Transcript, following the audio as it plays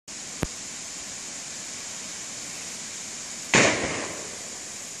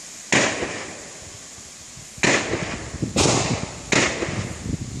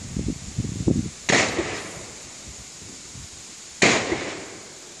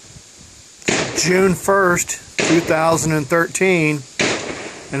June 1st, 2013,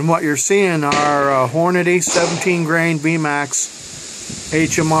 and what you're seeing are Hornady 17 grain vmax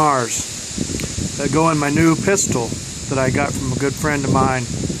HMRs that go in my new pistol that I got from a good friend of mine.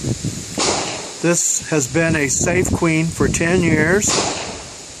 This has been a safe queen for 10 years.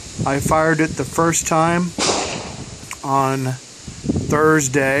 I fired it the first time on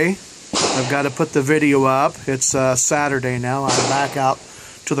Thursday. I've got to put the video up. It's Saturday now. I'm back out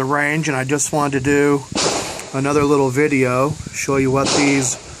to the range, and I just wanted to do another little video, show you what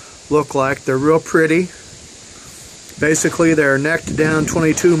these look like. They're real pretty. Basically, they're necked down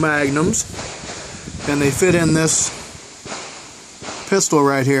 22 magnums, and they fit in this pistol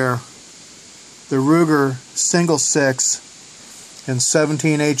right here, the Ruger single 6 and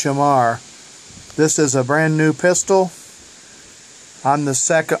 17 HMR. This is a brand new pistol. I'm the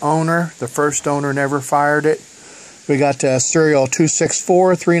second owner. The first owner never fired it. We got serial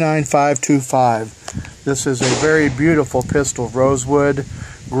 264-39525. This is a very beautiful pistol. Rosewood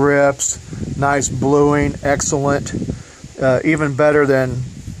grips, nice bluing, excellent. Even better than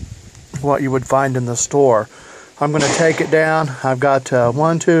what you would find in the store. I'm going to take it down. I've got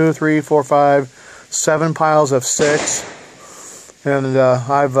 1, 2, 3, 4, 5, 7 piles of 6. And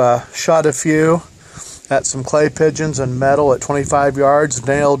I've shot a few at some clay pigeons and metal at 25 yards,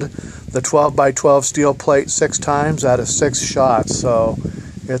 nailed the 12x12 steel plate 6 times out of 6 shots, so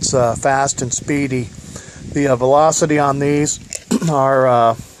it's fast and speedy. The velocity on these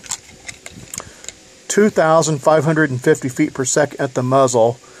are 2,550 feet per second at the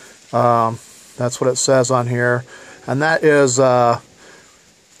muzzle. That's what it says on here, and that is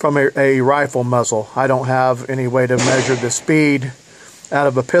from a rifle muzzle. I don't have any way to measure the speed out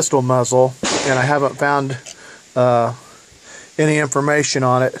of a pistol muzzle, and I haven't found any information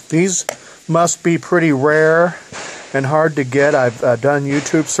on it. These must be pretty rare and hard to get. I've done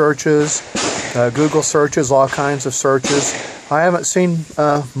YouTube searches, Google searches, all kinds of searches. I haven't seen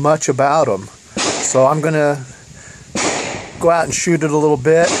much about them, so I'm gonna go out and shoot it a little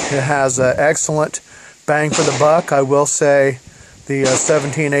bit. It has excellent bang for the buck. I will say the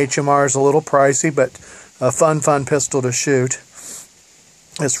 17 HMR is a little pricey, but a fun pistol to shoot.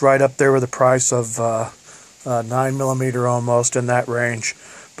 It's right up there with the price of 9mm, almost in that range.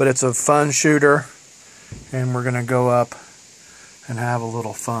 But it's a fun shooter, and we're going to go up and have a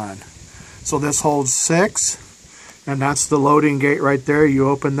little fun. So this holds 6, and that's the loading gate right there. You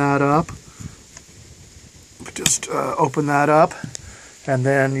open that up. Just open that up, and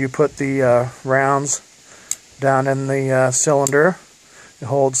then you put the rounds down in the cylinder. It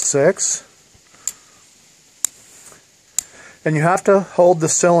holds 6. And you have to hold the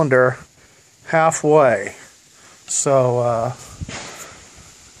cylinder halfway. So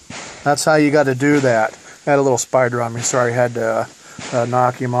that's how you got to do that. I had a little spider on me. Sorry, I had to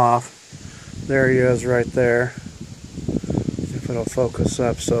knock him off. There he is right there. If it'll focus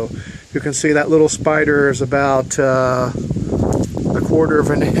up. So you can see that little spider is about a 1/4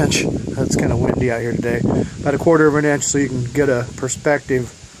 of an inch. It's kind of windy out here today. About a 1/4 of an inch, so you can get a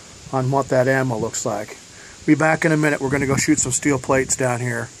perspective on what that ammo looks like. Be back in a minute. We're going to go shoot some steel plates down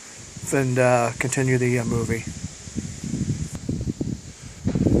here and continue the movie.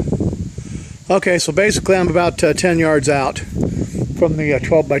 Okay, so basically I'm about 10 yards out from the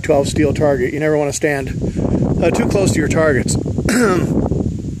 12x12 steel target. You never want to stand too close to your targets.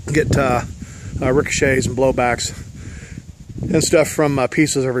 Get ricochets and blowbacks and stuff from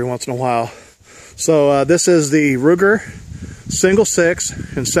pieces every once in a while. So this is the Ruger single 6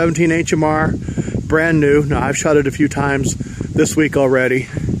 and 17 HMR. Brand new. Now, I've shot it a few times this week already,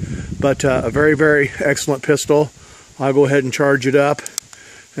 but a very excellent pistol. I'll go ahead and charge it up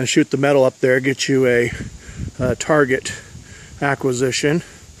and shoot the metal up there, get you a target acquisition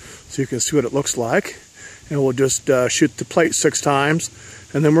so you can see what it looks like. And we'll just shoot the plate 6 times,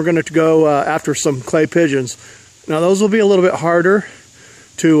 and then we're going to go after some clay pigeons. Now, those will be a little bit harder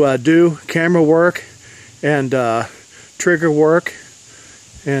to do camera work and trigger work,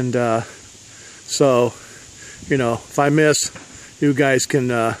 and so, you know, if I miss, you guys can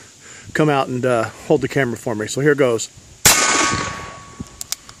come out and hold the camera for me. So here goes.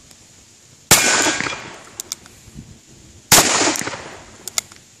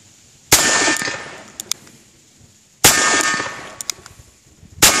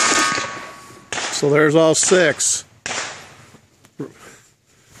 So there's all 6.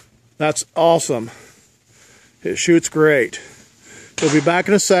 That's awesome. It shoots great. We'll be back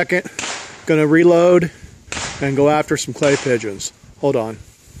in a second. Gonna reload and go after some clay pigeons. Hold on.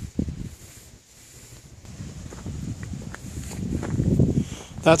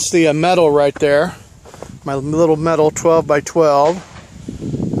 That's the metal right there. My little metal 12x12.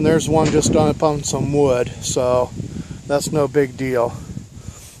 and there's one just up on some wood, so that's no big deal.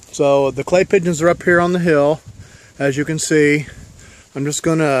 So the clay pigeons are up here on the hill, as you can see. I'm just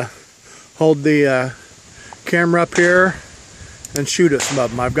gonna hold the camera up here and shoot at some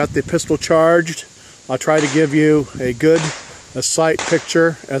of them. I've got the pistol charged. I'll try to give you a sight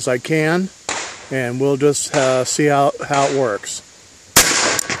picture as I can, and we'll just see how it works.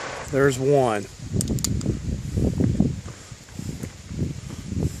 There's one.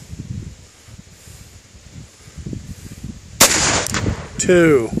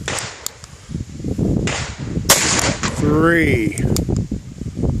 Two. Three.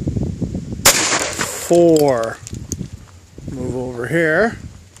 Four. Move over here.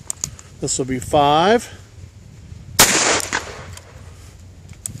 This will be 5.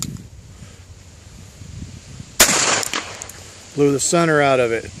 Blew the center out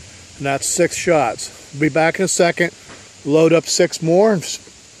of it. And that's 6 shots. Be back in a second. Load up 6 more and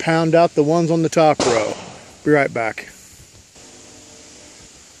pound out the ones on the top row. Be right back.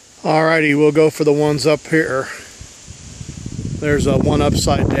 Alrighty, we'll go for the ones up here. There's one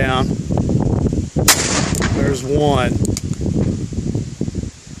upside down. There's one.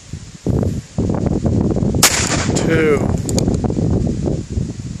 2.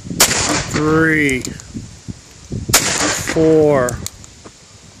 3. 4.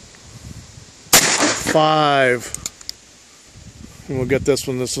 5. And we'll get this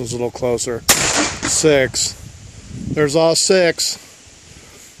one. This one's a little closer. 6. There's all 6.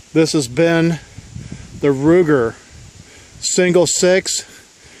 This has been the Ruger single 6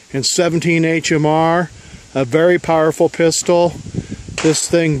 and 17 HMR, a very powerful pistol. This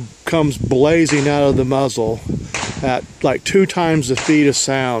thing comes blazing out of the muzzle at like 2 times the speed of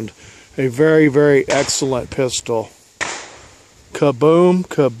sound. A very, very excellent pistol. Kaboom,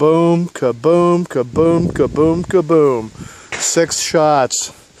 kaboom, kaboom, kaboom, kaboom, kaboom. 6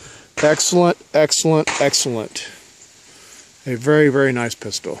 shots. Excellent, excellent, excellent. A very, very nice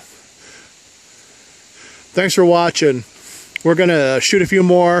pistol. Thanks for watching. We're going to shoot a few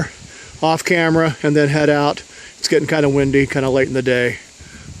more off camera and then head out. It's getting kind of windy, kind of late in the day.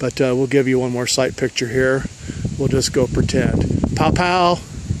 But we'll give you one more sight picture here. We'll just go pretend. Pow pow.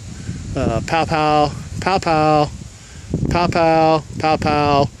 Pow pow. Pow pow. Pow pow. Pow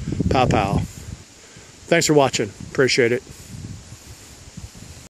pow. Pow pow. Thanks for watching. Appreciate it.